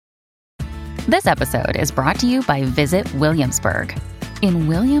This episode is brought to you by Visit Williamsburg. In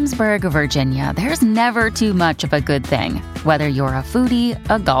Williamsburg, Virginia, there's never too much of a good thing. Whether you're a foodie,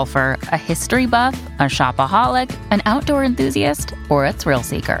 a golfer, a history buff, a shopaholic, an outdoor enthusiast, or a thrill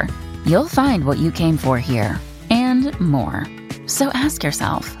seeker, you'll find what you came for here and more. So ask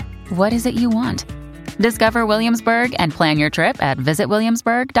yourself, what is it you want? Discover Williamsburg and plan your trip at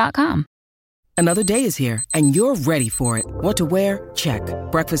visitwilliamsburg.com. Another day is here, and you're ready for it. What to wear? Check.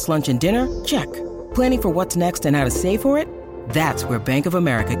 Breakfast, lunch, and dinner? Check. Planning for what's next and how to save for it? That's where Bank of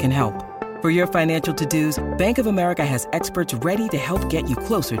America can help. For your financial to-dos, Bank of America has experts ready to help get you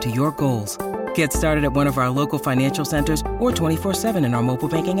closer to your goals. Get started at one of our local financial centers or 24/7 in our mobile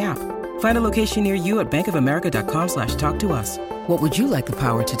banking app. Find a location near you at bankofamerica.com/talktous. What would you like the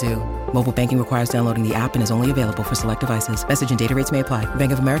power to do? Mobile banking requires downloading the app and is only available for select devices. Message and data rates may apply.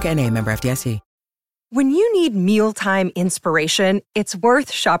 Bank of America N.A., member FDIC. When you need mealtime inspiration, it's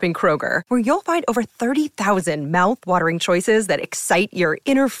worth shopping Kroger, where you'll find over 30,000 mouth-watering choices that excite your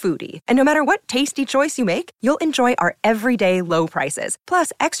inner foodie. And no matter what tasty choice you make, you'll enjoy our everyday low prices,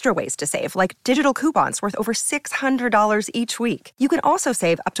 plus extra ways to save, like digital coupons worth over $600 each week. You can also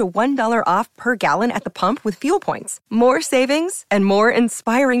save up to $1 off per gallon at the pump with fuel points. More savings and more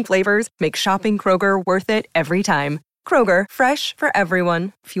inspiring flavors make shopping Kroger worth it every time. Kroger, fresh for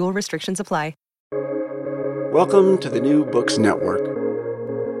everyone. Fuel restrictions apply. Welcome to the New Books Network.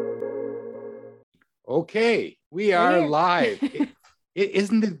 Okay, we are live.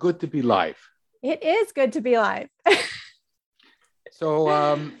 Isn't it good to be live? It is good to be live. So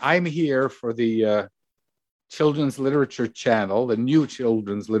I'm here for the Children's Literature Channel, the new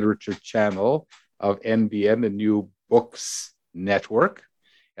Children's Literature Channel of NBN, the New Books Network.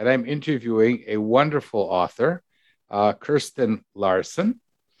 And I'm interviewing a wonderful author, Kirsten Larson.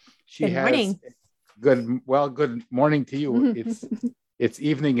 Good morning. Good morning to you. It's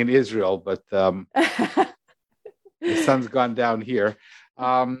evening in Israel, but the sun's gone down here.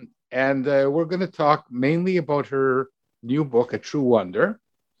 And we're going to talk mainly about her new book, A True Wonder,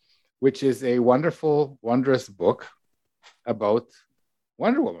 which is a wonderful, wondrous book about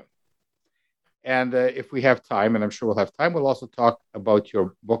Wonder Woman. And if we have time, and I'm sure we'll have time, we'll also talk about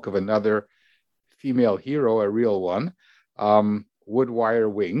your book of another female hero, a real one, Woodwire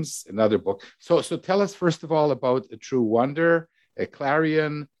Wings, another book. So tell us, first of all, about A True Wonder.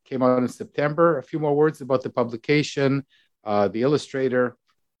 Clarion came out in September. A few more words about the publication, the illustrator,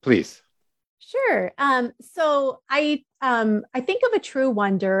 please. Sure. So I think of A True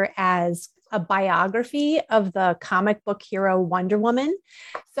Wonder as a biography of the comic book hero Wonder Woman.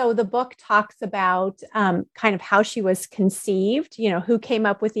 So the book talks about kind of how she was conceived, who came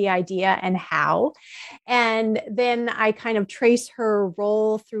up with the idea and how. And then I kind of trace her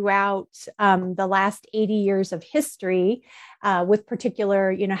role throughout the last 80 years of history, with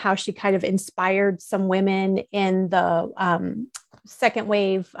particular, how she kind of inspired some women in the second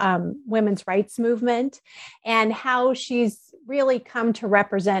wave women's rights movement, and how she's really come to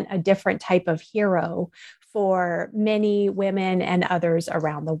represent a different type of hero for many women and others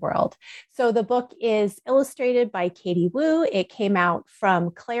around the world. So the book is illustrated by Katie Wu. It came out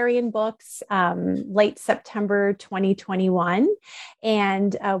from Clarion Books late September 2021.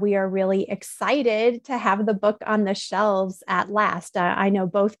 And we are really excited to have the book on the shelves at last. I know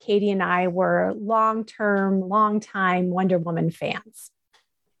both Katie and I were long-time Wonder Woman fans.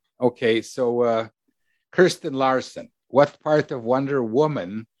 Okay, so Kirsten Larson, what part of Wonder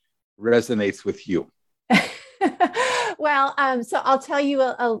Woman resonates with you? Well, so I'll tell you,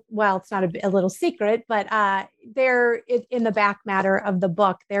 it's not a little secret, but there in the back matter of the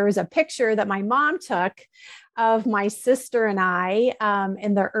book, there is a picture that my mom took of my sister and I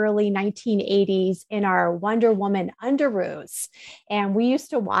in the early 1980s in our Wonder Woman underoos. And we used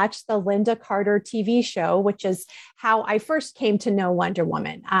to watch the Linda Carter TV show, which is how I first came to know Wonder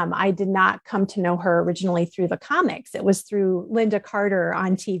Woman. I did not come to know her originally through the comics. It was through Linda Carter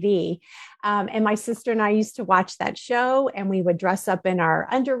on TV. And my sister and I used to watch that show, and we would dress up in our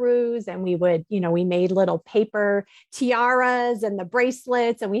underoos, and we would, we made little paper tiaras and the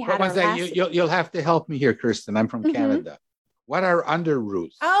bracelets, and we had You'll have to help me here, Kirsten. I'm from Canada. What are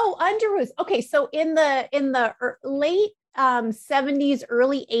underoos? Oh, underoos. Okay, so in the late 70s,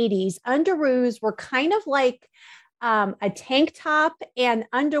 early 80s, underoos were kind of like a tank top and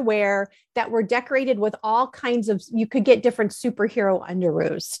underwear that were decorated with all kinds of, you could get different superhero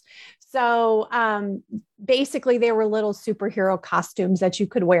underoos. So basically they were little superhero costumes that you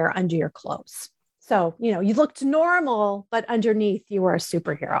could wear under your clothes. So, you looked normal, but underneath you were a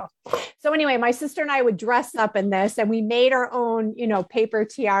superhero. So anyway, my sister and I would dress up in this, and we made our own, paper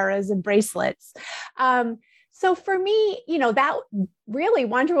tiaras and bracelets. So for me, that really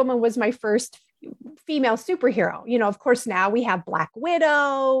Wonder Woman was my first female superhero. Of course, now we have Black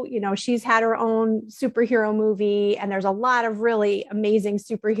Widow, she's had her own superhero movie, and there's a lot of really amazing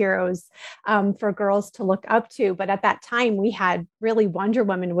superheroes for girls to look up to. But at that time, we had really Wonder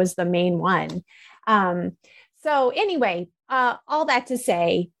Woman was the main one. So anyway, all that to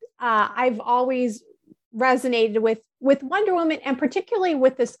say, I've always resonated with Wonder Woman, and particularly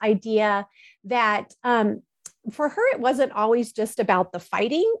with this idea that for her, it wasn't always just about the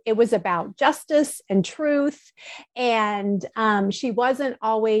fighting. It was about justice and truth. And she wasn't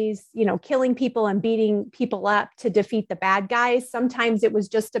always, killing people and beating people up to defeat the bad guys. Sometimes it was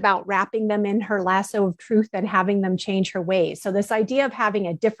just about wrapping them in her lasso of truth and having them change her ways. So this idea of having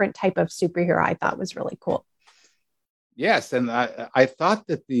a different type of superhero, I thought was really cool. Yes, and I thought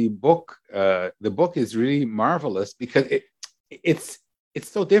that the book is really marvelous because it's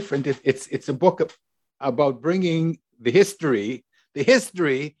so different. It's a book about bringing the history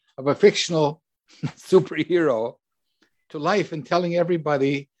of a fictional superhero to life and telling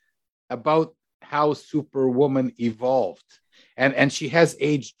everybody about how Superwoman evolved. And she has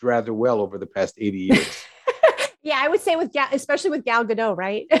aged rather well over the past 80 years. Yeah, I would say especially with Gal Gadot,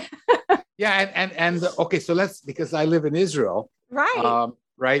 right? Yeah, and okay, so because I live in Israel, right?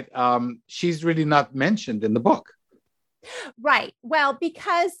 She's really not mentioned in the book. Right. Well,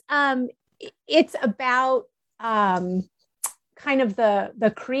 because it's about kind of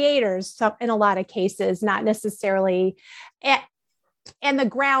the creators in a lot of cases, not necessarily, and the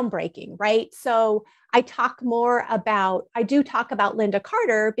groundbreaking, right? So I do talk about Linda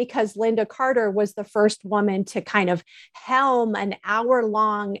Carter because Linda Carter was the first woman to kind of helm an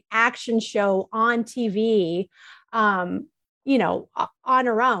hour-long action show on TV, on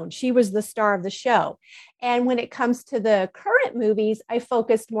her own. She was the star of the show. And when it comes to the current movies, I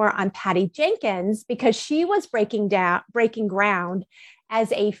focused more on Patty Jenkins because she was breaking ground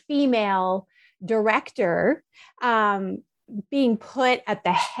as a female director, being put at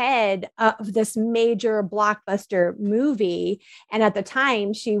the head of this major blockbuster movie. And at the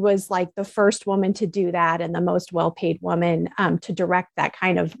time, she was like the first woman to do that and the most well-paid woman to direct that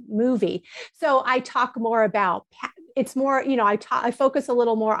kind of movie. So I talk more about, it's more, I focus a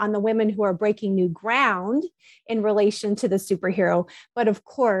little more on the women who are breaking new ground in relation to the superhero. But of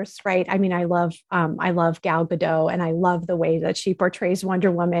course, right, I mean, I love Gal Gadot, and I love the way that she portrays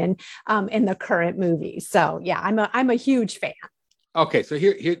Wonder Woman in the current movie. So yeah, I'm a huge fan. Okay, so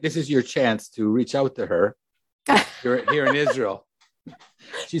here, this is your chance to reach out to her here in Israel.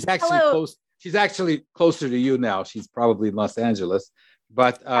 She's actually close. She's actually closer to you now. She's probably in Los Angeles,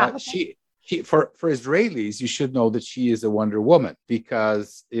 but okay. For Israelis, you should know that she is a Wonder Woman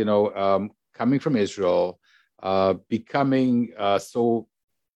because, coming from Israel, becoming so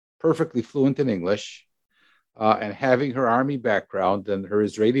perfectly fluent in English, and having her army background and her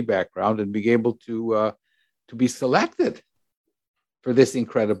Israeli background, and being able to be selected for this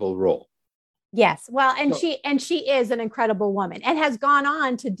incredible role. Yes, well, and she is an incredible woman and has gone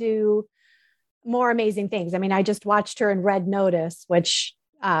on to do more amazing things. I mean, I just watched her in Red Notice, which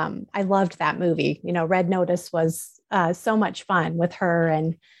I loved that movie. Red Notice was so much fun with her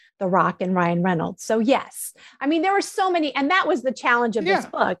and The Rock and Ryan Reynolds. So yes, I mean, there were so many, and that was the challenge of this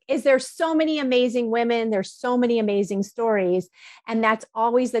book, is there's so many amazing women, there's so many amazing stories. And that's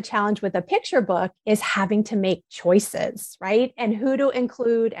always the challenge with a picture book, is having to make choices, right? And who to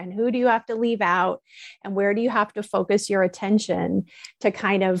include and who do you have to leave out, and where do you have to focus your attention to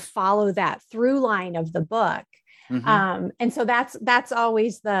kind of follow that through line of the book. Mm-hmm. And so that's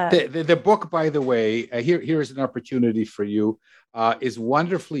always the book, by the way, here is an opportunity for you, is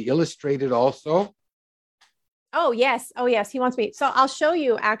wonderfully illustrated also. Oh, yes. He wants me. So I'll show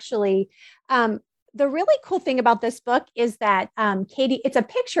you actually. The really cool thing about this book is that Katie, it's a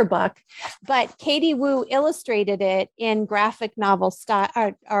picture book, but Katie Wu illustrated it in graphic novel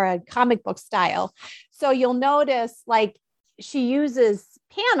style or a comic book style. So you'll notice like she uses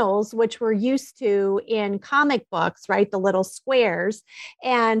panels, which we're used to in comic books, right? The little squares,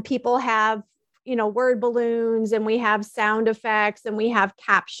 and people have, word balloons, and we have sound effects, and we have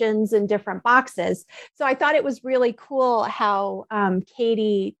captions in different boxes. So I thought it was really cool how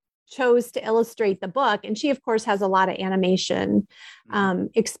Katie chose to illustrate the book. And she, of course, has a lot of animation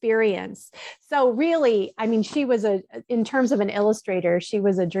experience. So really, I mean, in terms of an illustrator, she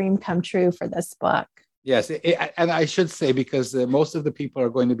was a dream come true for this book. Yes, and I should say, because most of the people are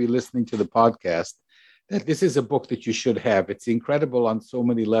going to be listening to the podcast, that this is a book that you should have. It's incredible on so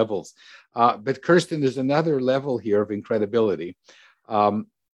many levels. But Kirsten, there's another level here of incredibility.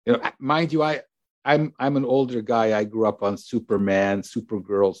 Mind you, I'm an older guy. I grew up on Superman,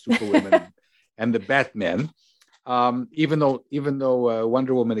 Supergirl, Superwomen, and the Batman. even though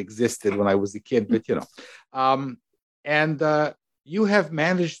Wonder Woman existed when I was a kid, but and you have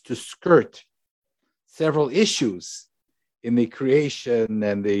managed to skirt several issues in the creation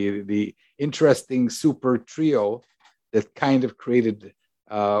and the interesting super trio that kind of created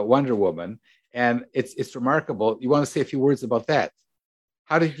Wonder Woman, and it's remarkable. You want to say a few words about that?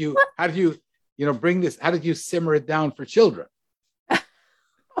 How did you bring this? How did you simmer it down for children?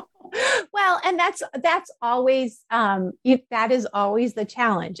 Well, and that's always that is always the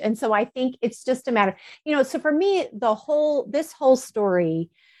challenge. And so I think it's just a matter, so for me, this whole story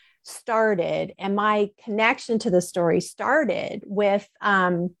started, and my connection to the story started with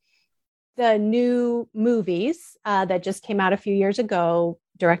the new movies that just came out a few years ago,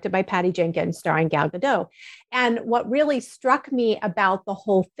 directed by Patty Jenkins, starring Gal Gadot. And what really struck me about the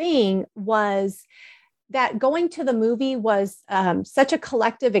whole thing was that going to the movie was such a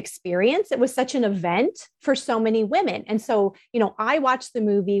collective experience. It was such an event for so many women. And so, I watched the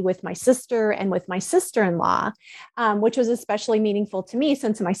movie with my sister and with my sister-in-law, which was especially meaningful to me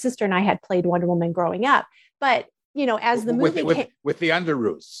since my sister and I had played Wonder Woman growing up. But, as the movie with the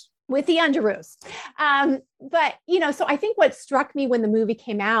Underoos. With the Underoos. But, so I think what struck me when the movie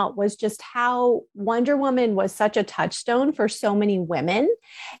came out was just how Wonder Woman was such a touchstone for so many women,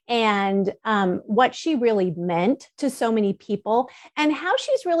 and what she really meant to so many people, and how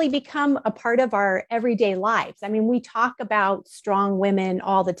she's really become a part of our everyday lives. I mean, we talk about strong women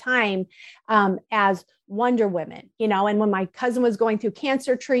all the time as Wonder Woman, and when my cousin was going through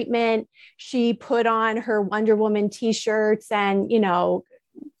cancer treatment, she put on her Wonder Woman t-shirts and,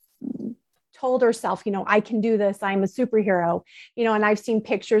 told herself, I can do this. I'm a superhero, and I've seen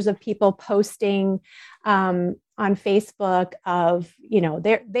pictures of people posting on Facebook of,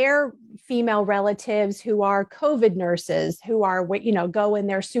 their female relatives who are COVID nurses, who are, go in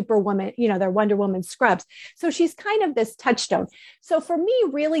their superwoman, their Wonder Woman scrubs. So she's kind of this touchstone. So for me,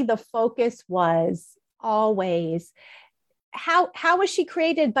 really the focus was always how was she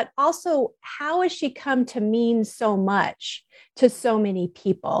created, but also how has she come to mean so much to so many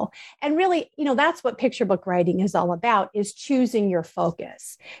people? And really, that's what picture book writing is all about, is choosing your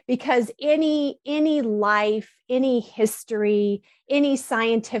focus, because any life, any history, any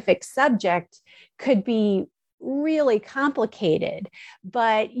scientific subject could be really complicated,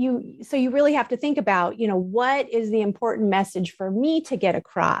 but you really have to think about, what is the important message for me to get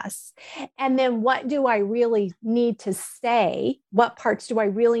across? And then what do I really need to say? What parts do I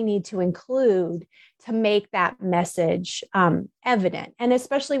really need to include to make that message evident? And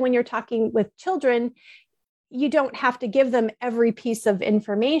especially when you're talking with children, you don't have to give them every piece of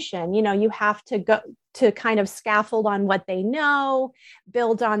information. You have to go to kind of scaffold on what they know,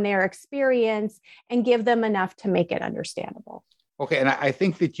 build on their experience, and give them enough to make it understandable. Okay, and I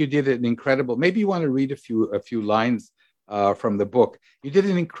think that you did an incredible. Maybe you want to read a few lines from the book. You did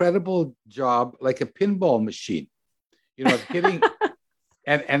an incredible job, like a pinball machine, hitting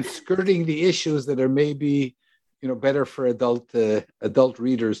and skirting the issues that are maybe better for adult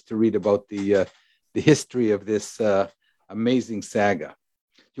readers to read about the history of this amazing saga.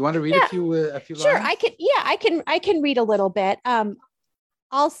 Do you want to read a few lines? Sure, I can read a little bit.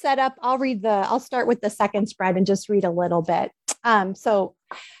 I'll start with the second spread and just read a little bit. So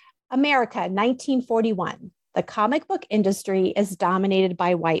America, 1941. The comic book industry is dominated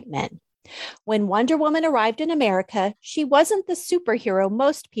by white men. When Wonder Woman arrived in America, she wasn't the superhero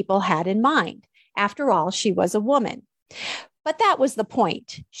most people had in mind. After all, she was a woman. But that was the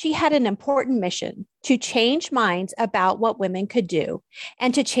point. She had an important mission: to change minds about what women could do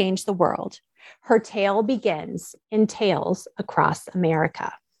and to change the world. Her tale begins in tales across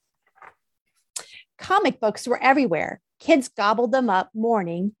America. Comic books were everywhere. Kids gobbled them up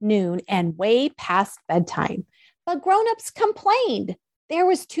morning, noon, and way past bedtime. But grown-ups complained. There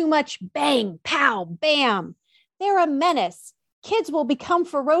was too much bang, pow, bam. They're a menace. Kids will become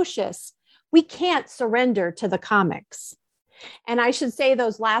ferocious. We can't surrender to the comics. And I should say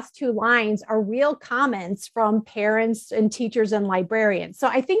those last two lines are real comments from parents and teachers and librarians. So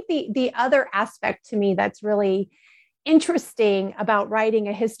I think the other aspect to me that's really interesting about writing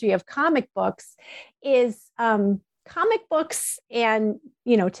a history of comic books is comic books and,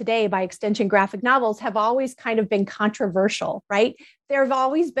 today by extension, graphic novels have always kind of been controversial, right? There have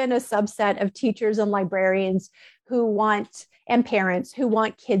always been a subset of teachers and librarians and parents who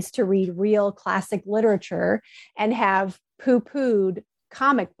want kids to read real classic literature and have poo-pooed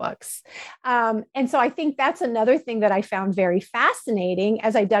comic books. And so I think that's another thing that I found very fascinating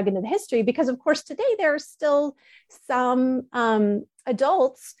as I dug into the history, because of course today there are still some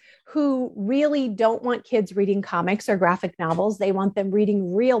adults who really don't want kids reading comics or graphic novels. They want them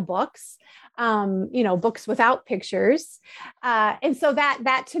reading real books books without pictures. And so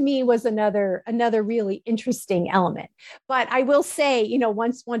that to me was another really interesting element. But I will say,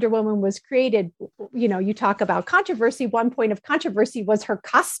 once Wonder Woman was created, you talk about controversy. One point of controversy was her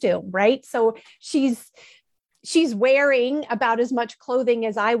costume, right? So she's wearing about as much clothing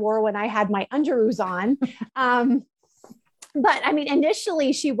as I wore when I had my underoos on. But I mean,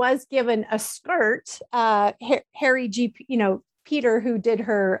 initially she was given a skirt. Harry G, Peter, who did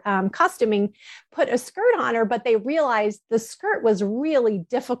her costuming, put a skirt on her, but they realized the skirt was really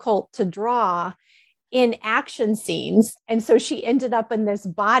difficult to draw in action scenes. And so she ended up in this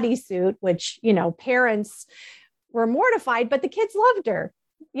bodysuit, which, parents were mortified, but the kids loved her.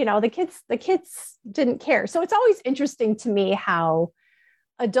 The kids didn't care. So it's always interesting to me how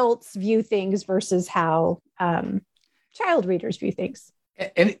adults view things versus how child readers view things.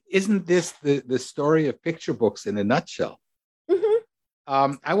 And isn't this the story of picture books in a nutshell?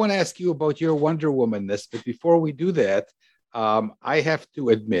 Mm-hmm. I want to ask you about your Wonder Woman-ness, but before we do that, I have to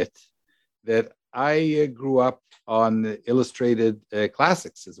admit that I grew up on illustrated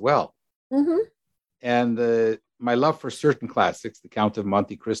classics as well. Mm-hmm. And my love for certain classics, The Count of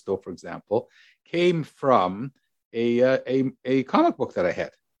Monte Cristo, for example, came from a comic book that I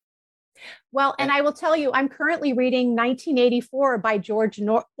had. Well, and I will tell you, I'm currently reading 1984 by George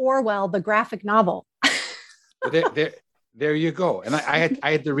Orwell, the graphic novel. There you go. And I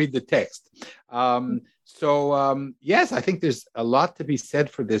had to read the text. Yes, I think there's a lot to be said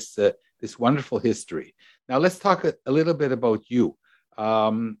for this wonderful history. Now, let's talk a little bit about you.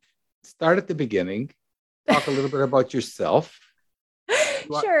 Start at the beginning. Talk a little bit about yourself.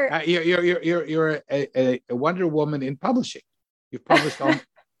 Sure. You're a Wonder Woman in publishing. You've published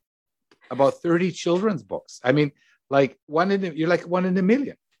about 30 children's books. I mean, you're like one in a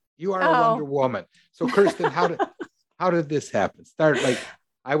million. You are a Wonder Woman. So, Kirsten, how did this happen? Start like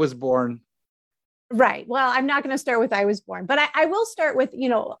I was born. Right. Well, I'm not going to start with I was born, but I will start with,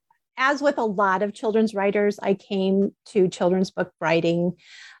 as with a lot of children's writers, I came to children's book writing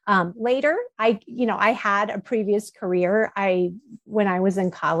later. I had a previous career. When I was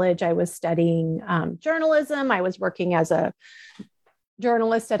in college, I was studying journalism. I was working as a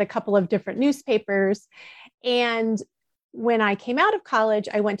journalist at a couple of different newspapers. And when I came out of college,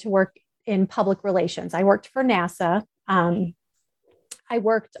 I went to work in public relations. I worked for NASA. I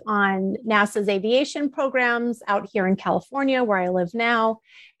worked on NASA's aviation programs out here in California, where I live now.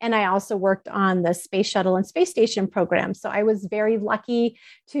 And I also worked on the Space Shuttle and Space Station program. So I was very lucky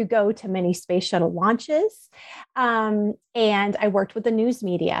to go to many space shuttle launches. And I worked with the news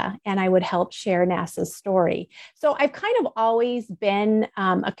media, and I would help share NASA's story. So I've kind of always been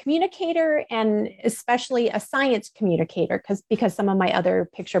a communicator, and especially a science communicator, because some of my other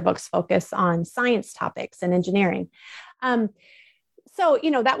picture books focus on science topics and engineering. So,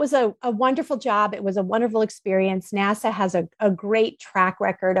 that was a wonderful job. It was a wonderful experience. NASA has a great track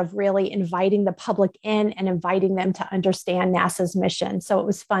record of really inviting the public in and inviting them to understand NASA's mission. So it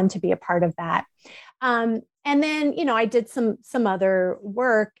was fun to be a part of that. And then, I did some other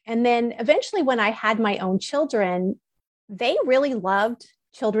work. And then eventually, when I had my own children, they really loved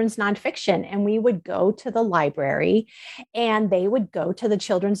children's nonfiction. And we would go to the library, and they would go to the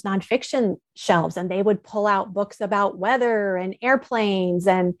children's nonfiction shelves, and they would pull out books about weather and airplanes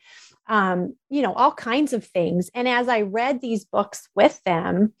and, all kinds of things. And as I read these books with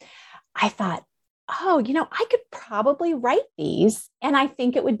them, I thought, I could probably write these, and I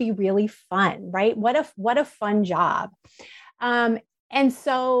think it would be really fun, right? What a fun job. And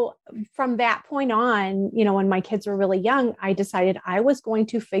so from that point on, when my kids were really young, I decided I was going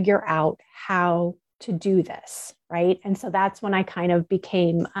to figure out how to do this, right? And so that's when I kind of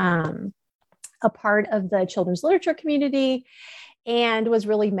became a part of the children's literature community, and was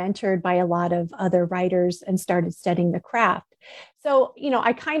really mentored by a lot of other writers and started studying the craft. So,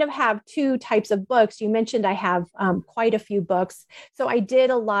 I kind of have two types of books. You mentioned I have quite a few books. So I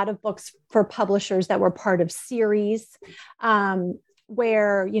did a lot of books for publishers that were part of series,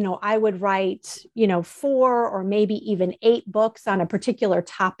 where, I would write, 4 or maybe even 8 books on a particular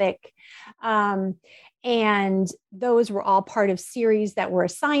topic. And those were all part of series that were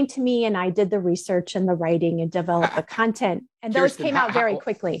assigned to me. And I did the research and the writing and developed the content. And those Kirsten, came out very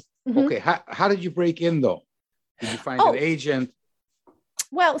quickly. Mm-hmm. Okay. How did you break in, though? Did you find an agent?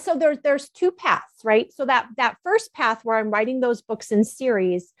 Well, so there's two paths. paths, right? So that first path where I'm writing those books in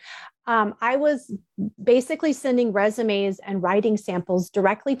series, I was basically sending resumes and writing samples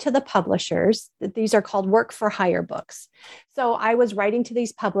directly to the publishers. These are called work for hire books. So I was writing to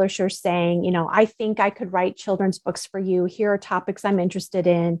these publishers saying, I think I could write children's books for you. Here are topics I'm interested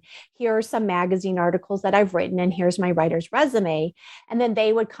in. Here are some magazine articles that I've written, and here's my writer's resume. And then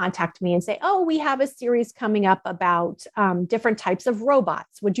they would contact me and say, oh, we have a series coming up about different types of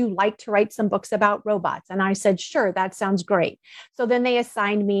robots. Would you like to write some books about robots? And I said, sure, that sounds great. So then they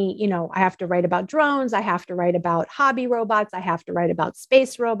assigned me, I have to write about drones. I have to write about hobby robots. I have to write about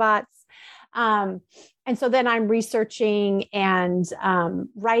space robots. And so then I'm researching and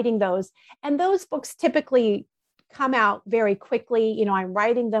writing those. And those books typically come out very quickly. I'm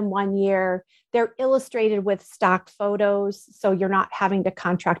writing them 1 year. They're illustrated with stock photos, so you're not having to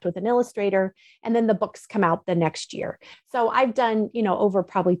contract with an illustrator. And then the books come out the next year. So I've done, over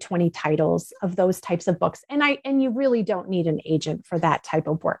probably 20 titles of those types of books. And you really don't need an agent for that type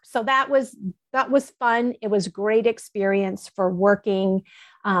of work. So that was fun. It was great experience for working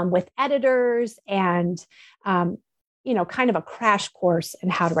with editors and kind of a crash course in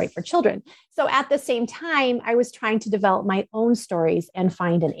how to write for children. So at the same time, I was trying to develop my own stories and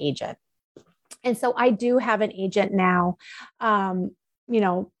find an agent. And so I do have an agent now.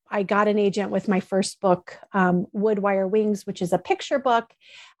 I got an agent with my first book, Woodwire Wings, which is a picture book.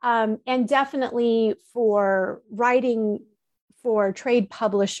 And definitely for writing for trade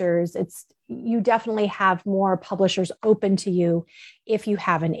publishers, you definitely have more publishers open to you if you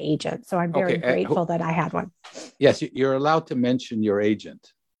have an agent. So I'm very grateful that I had one. Yes, you're allowed to mention your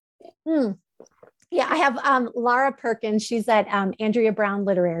agent. Yeah, I have Laura Perkins. She's at Andrea Brown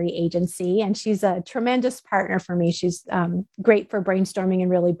Literary Agency, and she's a tremendous partner for me. She's great for brainstorming and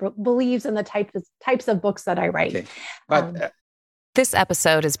really believes in the types of books that I write. Okay. But This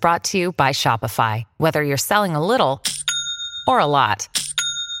episode is brought to you by Shopify. Whether you're selling a little or a lot,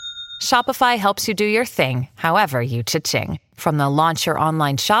 Shopify helps you do your thing, however you cha-ching. From the launch your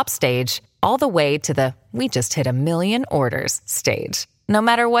online shop stage, all the way to the we just hit 1 million orders stage. No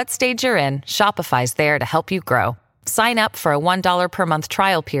matter what stage you're in, Shopify's there to help you grow. Sign up for a $1 per month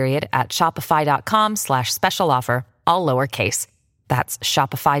trial period at shopify.com/special offer, all lowercase. That's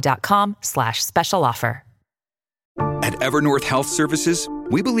shopify.com/special offer. At Evernorth Health Services,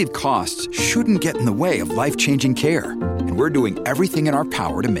 we believe costs shouldn't get in the way of life-changing care, and we're doing everything in our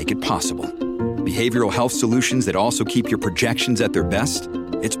power to make it possible. Behavioral health solutions that also keep your projections at their best?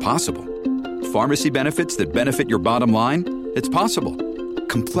 It's possible. Pharmacy benefits that benefit your bottom line? It's possible.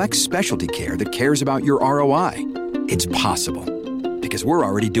 Complex specialty care that cares about your ROI? It's possible. Because we're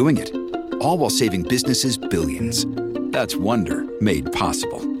already doing it. All while saving businesses billions. That's Wonder made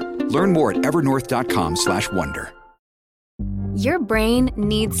possible. Learn more at evernorth.com/wonder. Your brain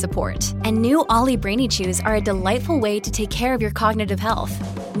needs support, and new Ollie Brainy Chews are a delightful way to take care of your cognitive health.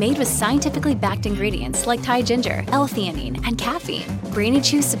 Made with scientifically backed ingredients like Thai ginger, L-theanine, and caffeine, Brainy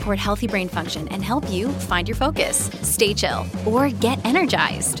Chews support healthy brain function and help you find your focus, stay chill, or get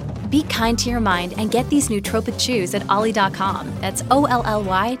energized. Be kind to your mind and get these nootropic chews at ollie.com. That's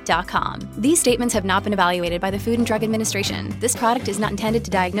OLLY.com. These statements have not been evaluated by the Food and Drug Administration. This product is not intended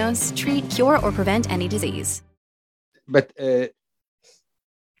to diagnose, treat, cure, or prevent any disease. But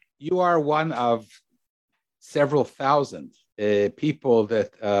you are one of several thousand people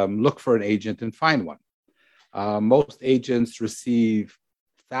that look for an agent and find one. Most agents receive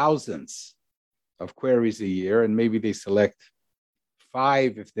thousands of queries a year, and maybe they select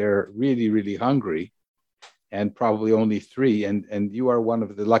 5 if they're really, really hungry, and probably only 3. And you are one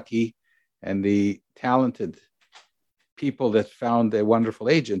of the lucky and the talented people that found a wonderful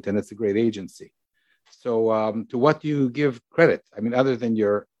agent, and it's a great agency. So to what do you give credit? I mean, other than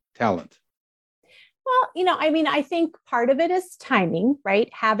your talent? Well, I think part of it is timing, right?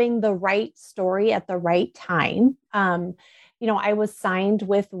 Having the right story at the right time. I was signed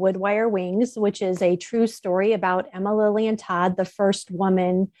with Woodwire Wings, which is a true story about Emma Lillian Todd, the first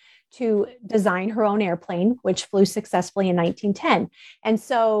woman to design her own airplane, which flew successfully in 1910. And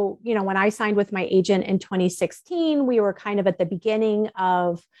so, when I signed with my agent in 2016, we were kind of at the beginning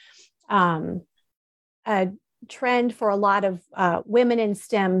of a trend for a lot of women in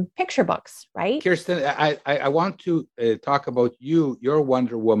STEM picture books, right? Kirsten, I want to talk about your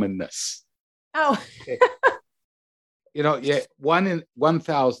Wonder Womanness. Oh, Okay. 1 in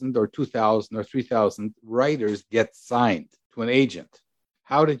 1,000 or 2,000 or 3,000 writers get signed to an agent.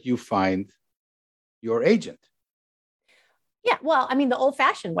 How did you find your agent? Yeah, well, the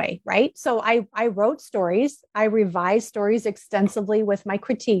old-fashioned way, right? So I wrote stories. I revised stories extensively with my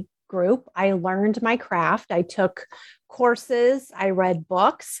critique group. I learned my craft. I took courses, I read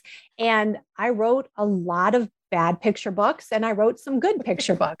books, and I wrote a lot of bad picture books and I wrote some good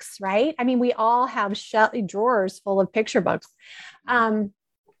picture books, right? I mean, we all have drawers full of picture books. And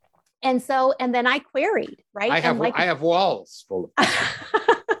then I queried, right? I have walls full of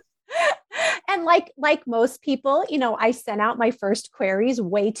And like most people, I sent out my first queries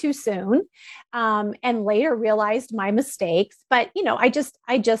way too soon, and later realized my mistakes. But I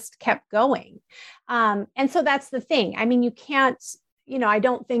just kept going, and so that's the thing. I mean, you can't. I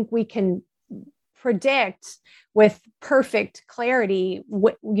don't think we can predict with perfect clarity,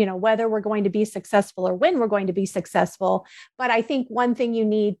 whether we're going to be successful or when we're going to be successful. But I think one thing you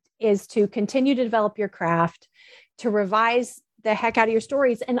need is to continue to develop your craft, to revise the heck out of your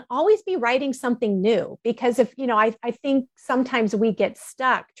stories, and always be writing something new. Because if, I think sometimes we get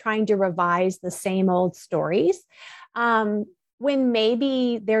stuck trying to revise the same old stories, when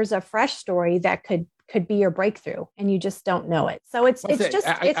maybe there's a fresh story that could be your breakthrough and you just don't know it. So it's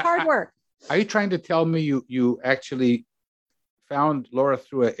hard work. Are you trying to tell me you actually found Laura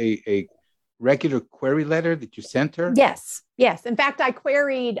through a regular query letter that you sent her? Yes. In fact, I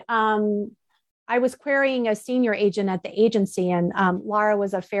was querying a senior agent at the agency, and Laura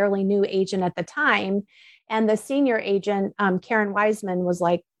was a fairly new agent at the time. And the senior agent, Karen Wiseman, was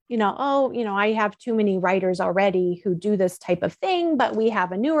like, I have too many writers already who do this type of thing, but we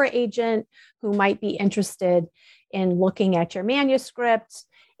have a newer agent who might be interested in looking at your manuscript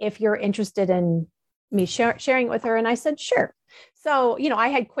if you're interested in me sharing it with her. And I said, sure. So, I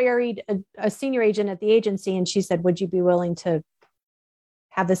had queried a senior agent at the agency, and she said, would you be willing to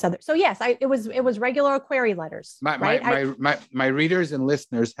have this other? So yes, it was regular query letters. My readers and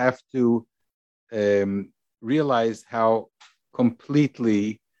listeners have to realize how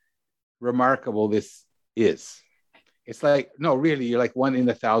completely remarkable this is. It's like, no, really, you're like one in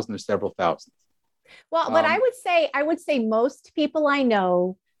 1,000 or several thousand. Well, but I would say most people I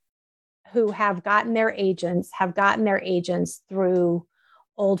know who have gotten their agents through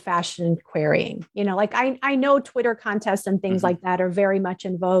old-fashioned querying. Like I know Twitter contests and things like that are very much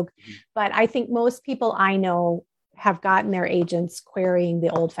in vogue, but I think most people I know have gotten their agents querying the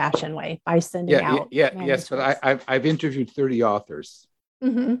old-fashioned way by sending out. Yes, but I've interviewed 30 authors,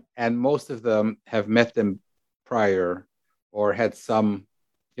 and most of them have met them prior or had some,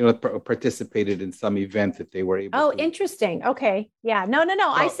 participated in some event that they were able to. Oh, interesting. Okay. Yeah. No.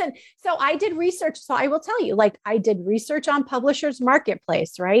 So I did research. So I will tell you, I did research on Publishers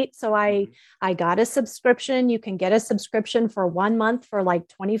Marketplace, right? So I got a subscription. You can get a subscription for 1 month for like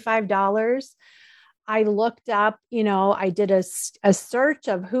 $25. I looked up, I did a search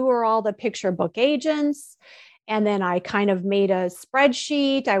of who are all the picture book agents. And then I kind of made a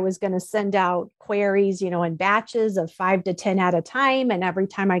spreadsheet. I was going to send out queries, in batches of 5 to 10 at a time. And every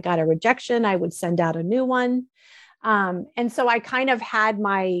time I got a rejection, I would send out a new one. And so I kind of had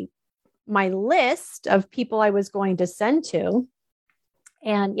my list of people I was going to send to.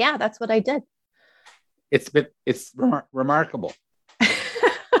 And yeah, that's what I did. It's remarkable.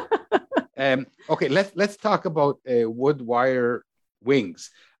 Okay, let's talk about wood wire wings.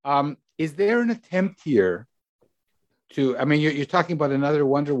 Is there an attempt here you're talking about another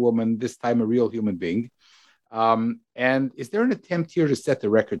Wonder Woman, this time a real human being. And is there an attempt here to set the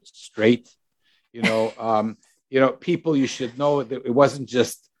record straight? People, you should know that it wasn't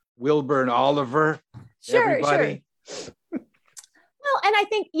just Wilbur and Oliver. Everybody. Sure. Well, and I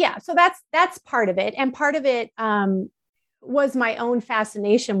think, so that's part of it. And part of it was my own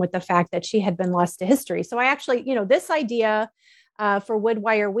fascination with the fact that she had been lost to history. So I actually, this idea for Wood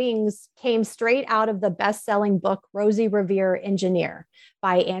Wire Wings came straight out of the best-selling book, Rosie Revere, Engineer,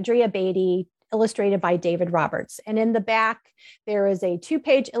 by Andrea Beatty, illustrated by David Roberts. And in the back, there is a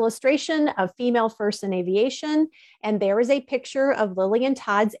 2-page illustration of female first in aviation. And there is a picture of Lillian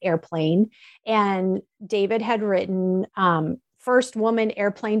Todd's airplane. And David had written, first woman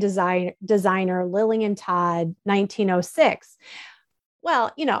airplane designer, Lillian Todd, 1906.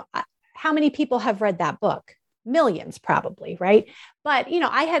 Well, how many people have read that book? Millions, probably, right? But,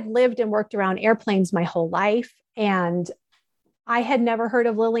 I had lived and worked around airplanes my whole life, and I had never heard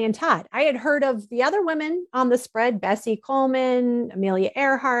of Lillian Todd. I had heard of the other women on the spread, Bessie Coleman, Amelia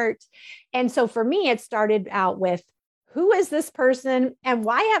Earhart. And so for me, it started out with, who is this person and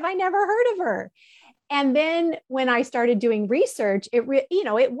why have I never heard of her? And then when I started doing research, it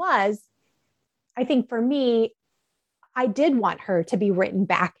was, I think for me, I did want her to be written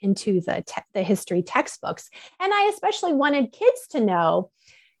back into the history textbooks. And I especially wanted kids to know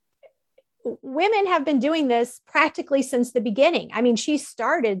women have been doing this practically since the beginning. I mean, she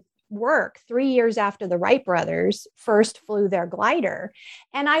started work 3 years after the Wright brothers first flew their glider.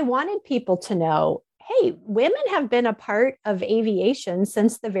 And I wanted people to know, hey, women have been a part of aviation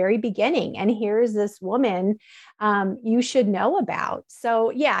since the very beginning. And here's this woman you should know about.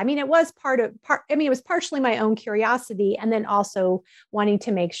 So, yeah, I mean, it was it was partially my own curiosity, and then also wanting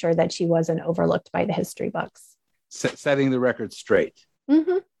to make sure that she wasn't overlooked by the history books. Setting the record straight.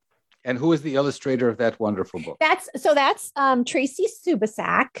 Mm-hmm. And who is the illustrator of that wonderful book? That's Tracy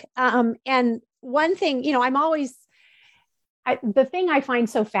Subisak. And one thing, the thing I find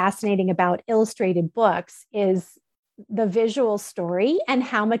so fascinating about illustrated books is the visual story and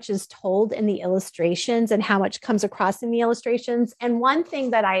how much is told in the illustrations and how much comes across in the illustrations. And one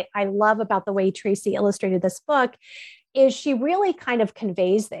thing that I love about the way Tracy illustrated this book is she really kind of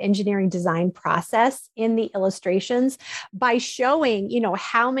conveys the engineering design process in the illustrations by showing,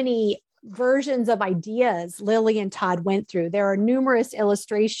 how many versions of ideas Lily and Todd went through. There are numerous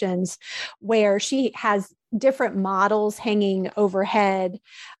illustrations where she has different models hanging overhead.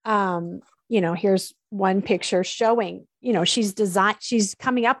 Here's one picture showing, she's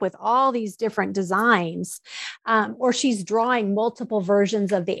coming up with all these different designs, or she's drawing multiple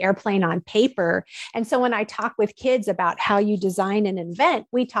versions of the airplane on paper. And so when I talk with kids about how you design and invent,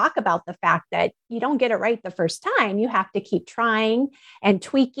 we talk about the fact that you don't get it right the first time. You have to keep trying and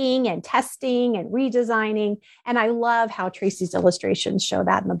tweaking and testing and redesigning. And I love how Tracy's illustrations show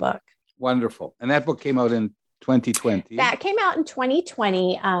that in the book. Wonderful. And that book came out in 2020. That came out in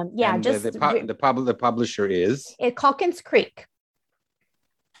 2020. And the publisher is Calkins Creek.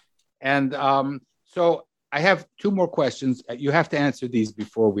 And so I have two more questions. You have to answer these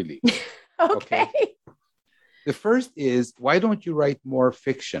before we leave. Okay. The first is, why don't you write more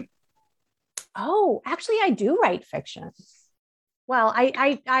fiction? Oh, actually, I do write fiction. Well,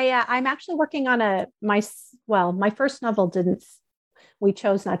 I'm actually working on my first novel we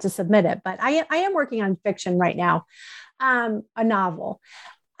chose not to submit it, but I am working on fiction right now, a novel.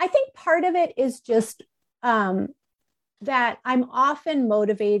 I think part of it is just that I'm often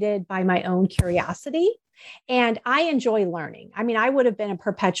motivated by my own curiosity, and I enjoy learning. I mean, I would have been a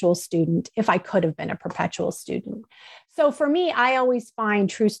perpetual student if I could have been a perpetual student. So for me, I always find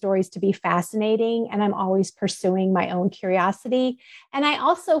true stories to be fascinating, and I'm always pursuing my own curiosity. And I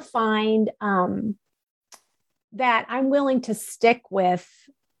also find that I'm willing to stick with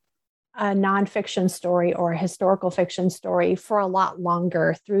a nonfiction story or a historical fiction story for a lot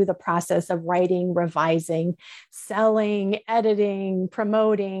longer through the process of writing, revising, selling, editing,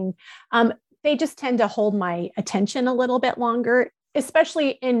 promoting. They just tend to hold my attention a little bit longer, especially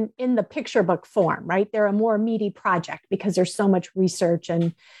in the picture book form, right? They're a more meaty project because there's so much research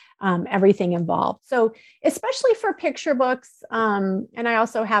and everything involved. So especially for picture books, and I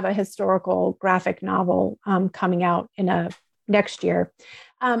also have a historical graphic novel coming out next year.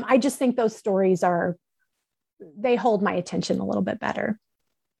 I just think those stories they hold my attention a little bit better.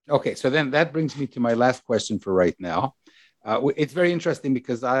 Okay, so then that brings me to my last question for right now. It's very interesting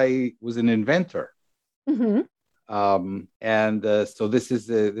because I was an inventor. Mm-hmm. So this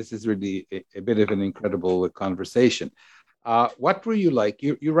is really a bit of an incredible conversation. What were you like?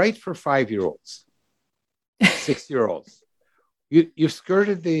 You write for 5-year-olds, 6-year-olds. You've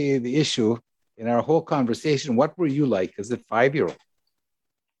skirted the issue in our whole conversation. What were you like as a 5-year-old?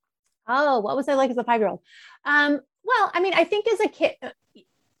 Oh, what was I like as a 5-year-old? Well, I mean, I think as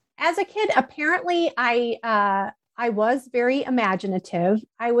a kid, apparently I was very imaginative.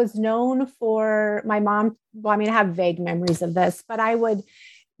 I was known for my mom. Well, I mean, I have vague memories of this, but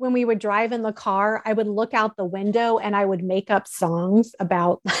when we would drive in the car, I would look out the window and I would make up songs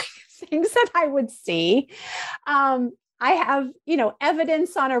about things that I would see. I have,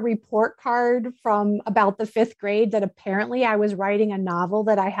 evidence on a report card from about the 5th grade that apparently I was writing a novel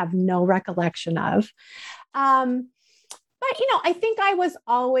that I have no recollection of. But, I think I was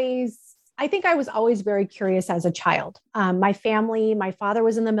always very curious as a child. My father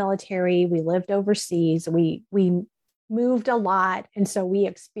was in the military. We lived overseas. We moved a lot. And so we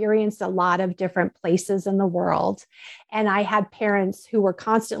experienced a lot of different places in the world. And I had parents who were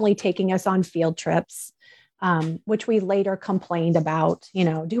constantly taking us on field trips, which we later complained about.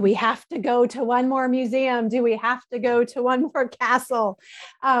 Do we have to go to one more museum? Do we have to go to one more castle?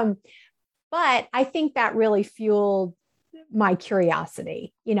 But I think that really fueled my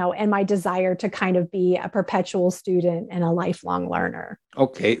curiosity, and my desire to kind of be a perpetual student and a lifelong learner.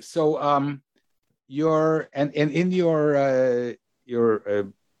 Okay. So, in your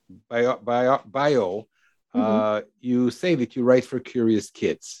bio, Mm-hmm. You say that you write for curious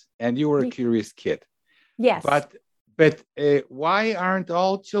kids, and you were a curious kid. Yes. But why aren't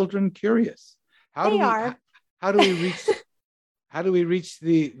all children curious? How do we reach how do we reach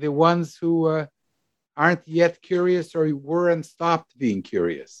the ones who aren't yet curious or weren't stopped being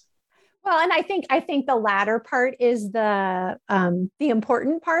curious? Well, and I think the latter part is the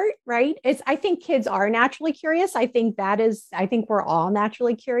important part, right? I think kids are naturally curious. I think we're all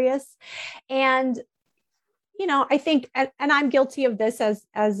naturally curious. And I think, and I'm guilty of this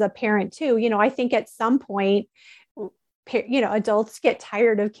as a parent too, I think at some point, adults get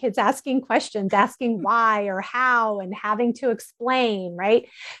tired of kids asking questions, asking why or how, and having to explain, right?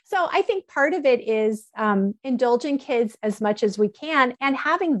 So I think part of it is indulging kids as much as we can and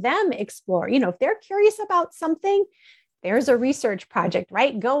having them explore. If they're curious about something, there's a research project,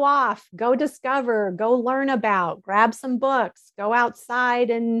 right? Go off, go discover, go learn about, grab some books, go outside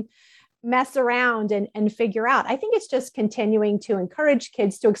and mess around and figure out. I think it's just continuing to encourage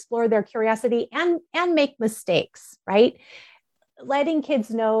kids to explore their curiosity and make mistakes, right? Letting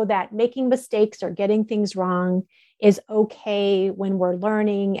kids know that making mistakes or getting things wrong is okay when we're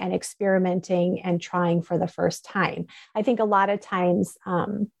learning and experimenting and trying for the first time. I think a lot of times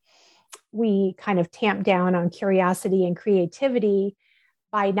we kind of tamp down on curiosity and creativity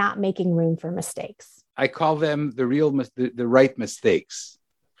by not making room for mistakes. I call them the right mistakes.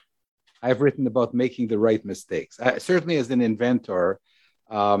 I've written about making the right mistakes. Certainly as an inventor,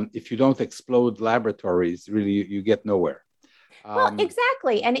 if you don't explode laboratories, really, you get nowhere. Well,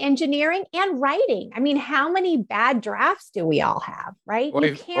 exactly. And engineering and writing. I mean, how many bad drafts do we all have, right?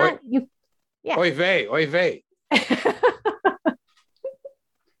 Oy vey.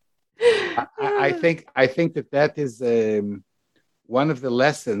 I think that is one of the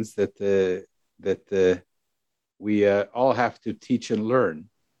lessons that we all have to teach and learn,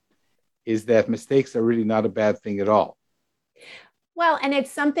 is that mistakes are really not a bad thing at all. Well, and it's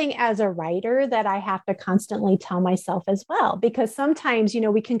something as a writer that I have to constantly tell myself as well, because sometimes,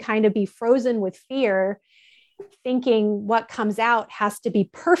 we can kind of be frozen with fear, thinking what comes out has to be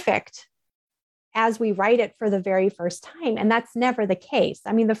perfect as we write it for the very first time. And that's never the case.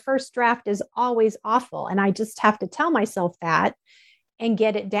 I mean, the first draft is always awful. And I just have to tell myself that and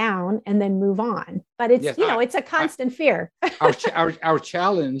get it down and then move on. But it's, it's a constant fear. Our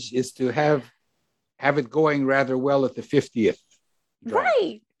challenge is to have it going rather well at the 50th.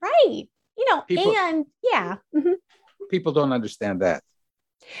 Draft. Right. People, and yeah. Mm-hmm. People don't understand that.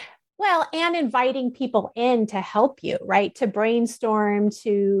 Well, and inviting people in to help you, right? To brainstorm,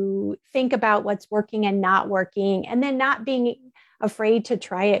 to think about what's working and not working, and then not being afraid to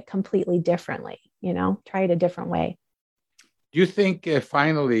try it completely differently, try it a different way. Do you think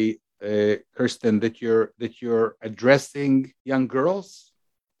finally, Kirsten, that you're addressing young girls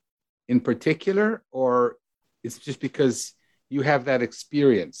in particular, or it's just because you have that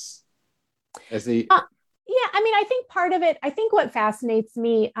experience as a... Yeah, I mean, I think part of it, I think what fascinates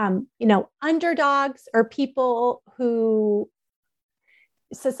me, underdogs are people who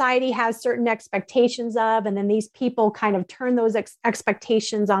society has certain expectations of, and then these people kind of turn those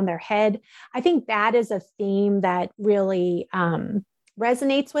expectations on their head. I think that is a theme that really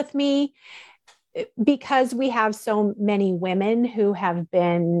resonates with me, because we have so many women who have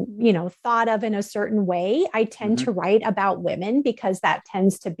been, thought of in a certain way. I tend to write about women because that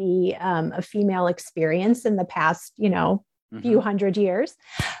tends to be a female experience in the past, few hundred years.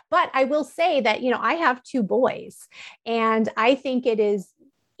 But I will say that, I have 2 boys, and I think it is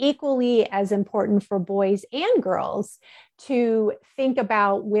equally as important for boys and girls to think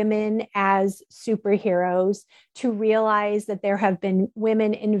about women as superheroes, to realize that there have been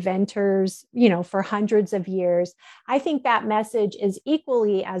women inventors, for hundreds of years. I think that message is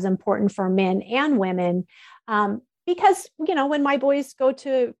equally as important for men and women, because, when my boys go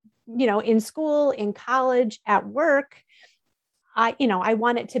to, in school, in college, at work, I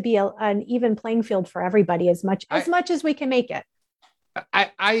want it to be an even playing field for everybody as much as we can make it.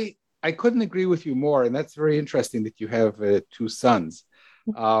 I couldn't agree with you more, and that's very interesting that you have 2 sons.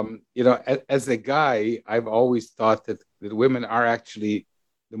 As a guy, I've always thought that women are actually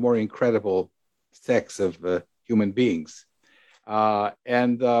the more incredible sex of human beings,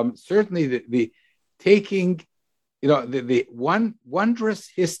 and certainly the taking, the wondrous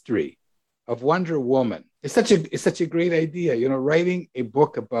history of Wonder Woman is such a great idea. Writing a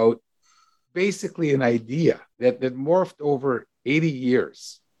book about basically an idea that morphed over 80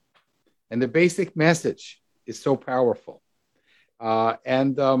 years. And the basic message is so powerful. I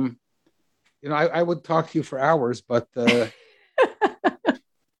would talk to you for hours, but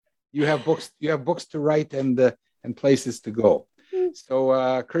you have books to write and places to go.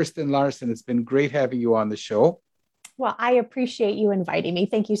 So Kirsten Larson, it's been great having you on the show. Well, I appreciate you inviting me.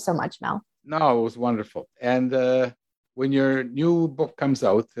 Thank you so much, Mel. No, it was wonderful. And when your new book comes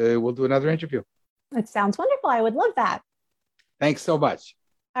out, we'll do another interview. That sounds wonderful. I would love that. Thanks so much.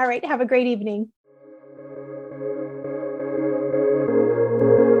 All right. Have a great evening.